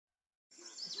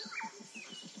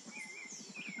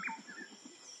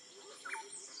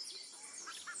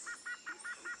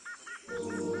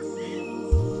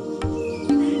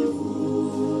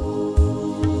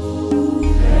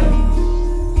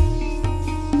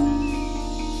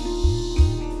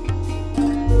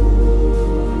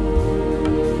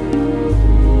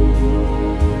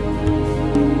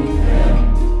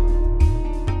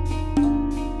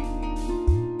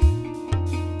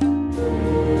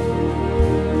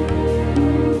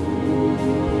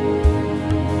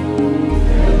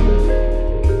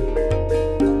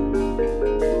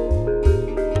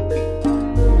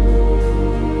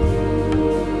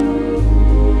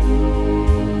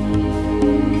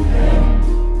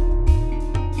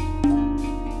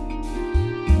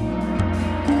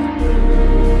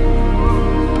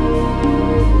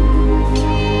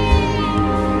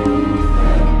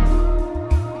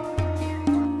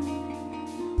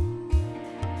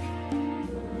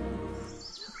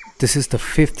This is the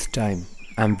 5th time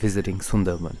I'm visiting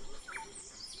Sundarban.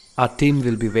 Our team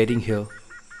will be waiting here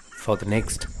for the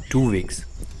next 2 weeks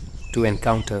to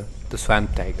encounter the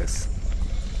swamp tigers.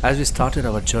 As we started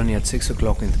our journey at 6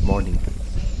 o'clock in the morning,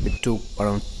 it took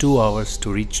around 2 hours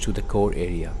to reach to the core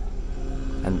area.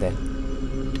 And then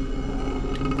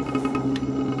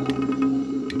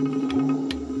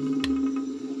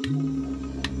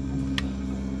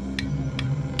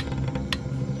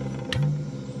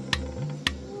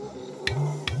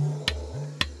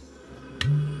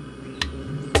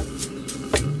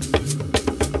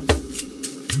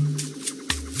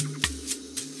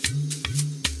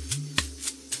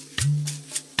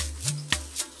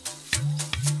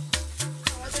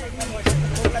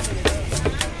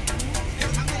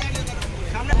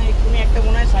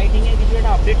citing এর কিছু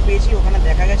একটা update পেয়েছি, ওখানে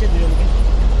দেখা গেছে দুজনকে।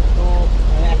 তো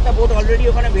একটা বোট অলরেডি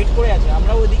ওখানে ওয়েট করে আছে,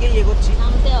 আমরা ওইদিকেই এগোচ্ছি।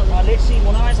 লেটস সি,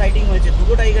 মনে হয় সাইটিং হয়েছে,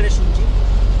 দুটো টাইগারের শুনছি।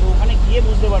 তো ওখানে গিয়ে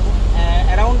বুঝতে পারবো,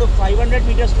 অ্যারাউন্ড 500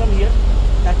 মিটার্স ফ্রম হিয়ার,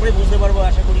 তারপরে বুঝতে পারবো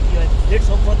আশা করি কি হয়। Let's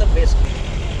hope for the best.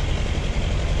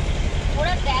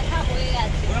 ওরা দেখা হয়ে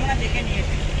গেছে, ওরা মানে দেখে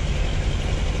নিয়েছে।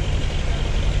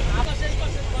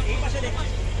 এই পাশে দেখছি।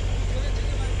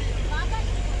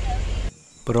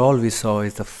 but all we saw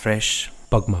is the fresh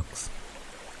pug marks.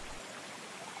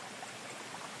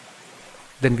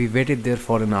 Then we waited there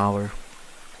for an hour,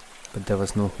 but there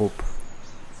was no hope.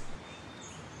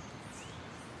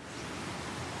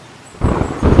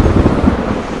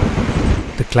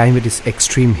 The climate is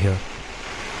extreme here.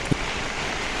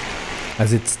 As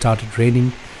it started raining,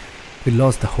 we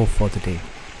lost the hope for the day.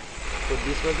 So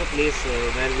this was the place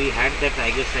where we had the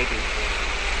tiger sighting.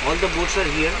 All the boats are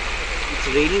here. It's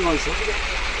raining also.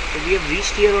 So we have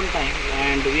reached here on time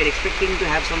and we are expecting to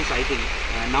have some sighting.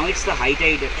 Now it's the high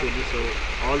tide actually, so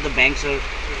all the banks are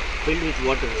filled with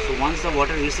water. So once the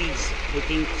water recedes, I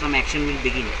think some action will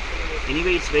begin.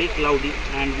 Anyway, it's very cloudy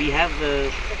and we have a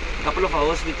couple of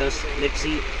hours with us. Let's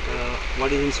see what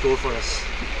is in store for us.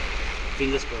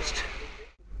 Fingers crossed.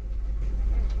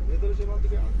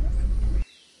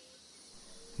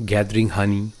 Gathering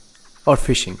honey or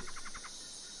fishing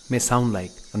may sound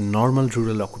like a normal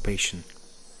rural occupation,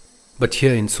 but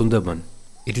here in Sundarban,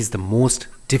 it is the most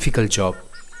difficult job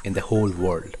in the whole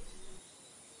world.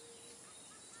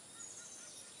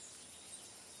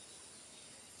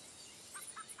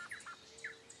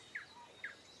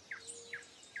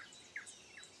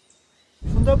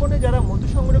 সুন্দরবনে যারা মধু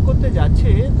সংগ্রহ করতে যাচ্ছে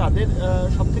তাদের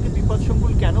সবথেকে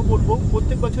বিপদসংকুল কেন বলবো,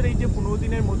 প্রত্যেক বছর এই যে 15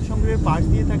 দিনের মধু সংগ্রহের পাশ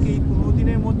দিয়ে থাকে, এই 15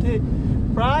 দিনের মধ্যে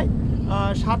প্রায়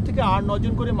 7 থেকে 8-9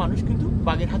 জন করে মানুষ কিন্তু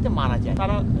বাঘের হাতে মারা যায়।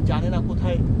 তারা জানে না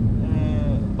কোথায়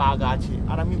বাঘ আছে।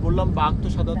 আর আমি বললাম, বাঘ তো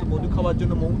সাধারণত মধু খাওয়ার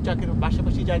জন্য মৌচাকের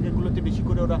পাশাপাশি জায়গাগুলোতে বেশি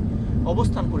করে ওরা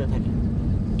অবস্থান করে থাকে।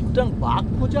 সুতরাং বাঘ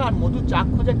খোঁজা আর মধু চাক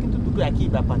খোঁজা কিন্তু দুটো একই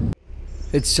ব্যাপার।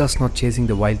 It's just not chasing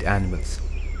the wild animals.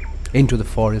 Into the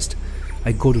forest,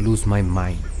 I go to lose my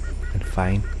mind and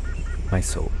find my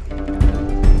soul.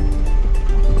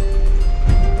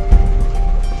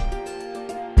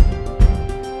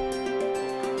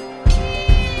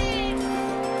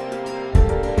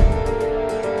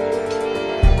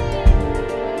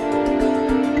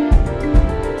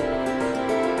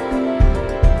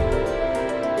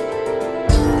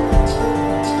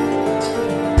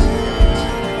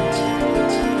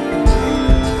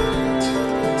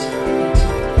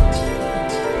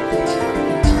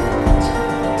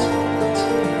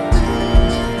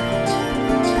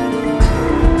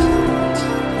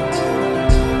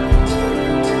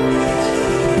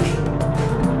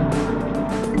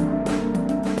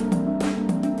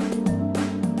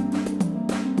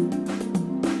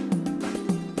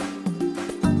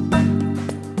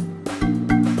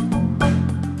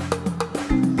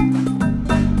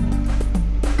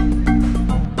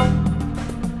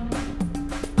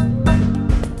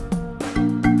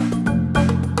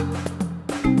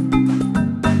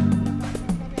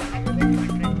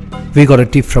 We got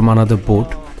a tip from another boat,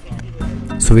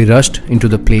 so we rushed into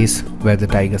the place where the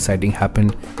tiger sighting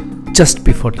happened just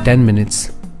before 10 minutes,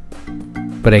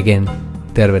 but again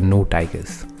there were no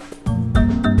tigers.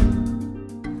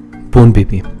 Bon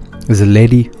Bibi is a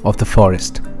lady of the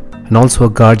forest and also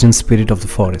a guardian spirit of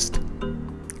the forest.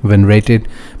 When rated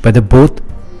by the both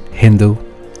Hindu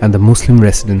and the Muslim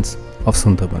residents of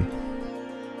Sundarban,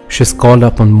 she is called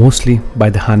upon mostly by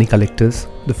the honey collectors,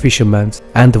 the fishermen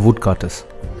and the woodcutters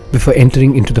before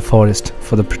entering into the forest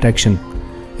for the protection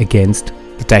against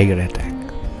the tiger attack.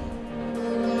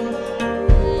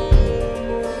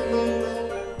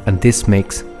 And this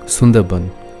makes Sundarban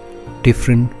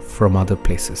different from other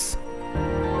places.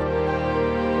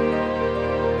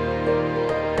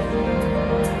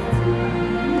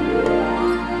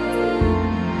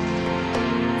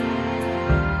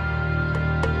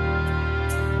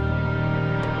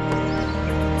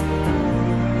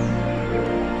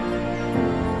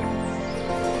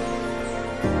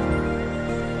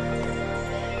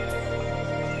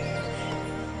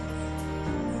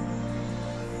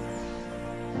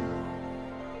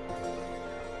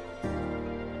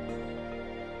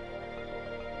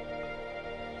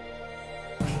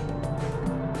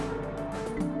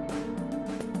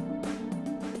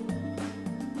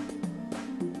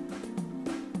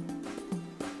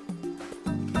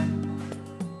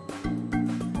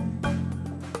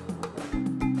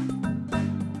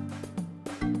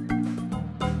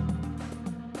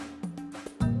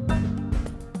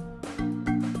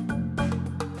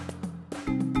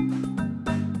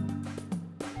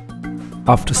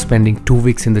 After spending 2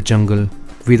 weeks in the jungle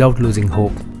without losing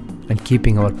hope and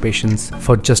keeping our patience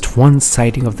for just one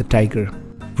sighting of the tiger,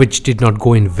 which did not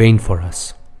go in vain for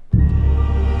us.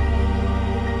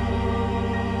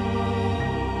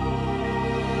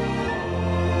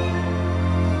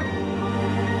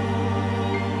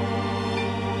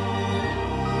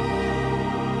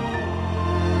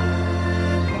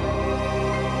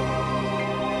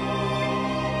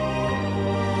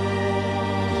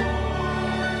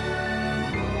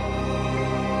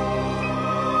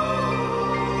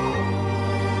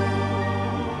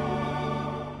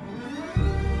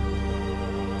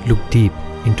 Look deep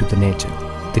into the nature,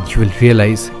 that you will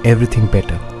realize everything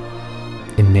better.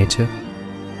 In nature,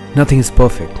 nothing is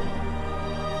perfect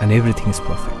and everything is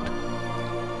perfect.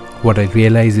 What I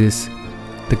realize is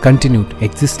the continued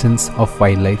existence of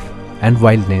wildlife and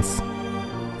wildness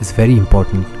is very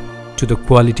important to the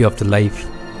quality of the life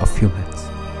of humans.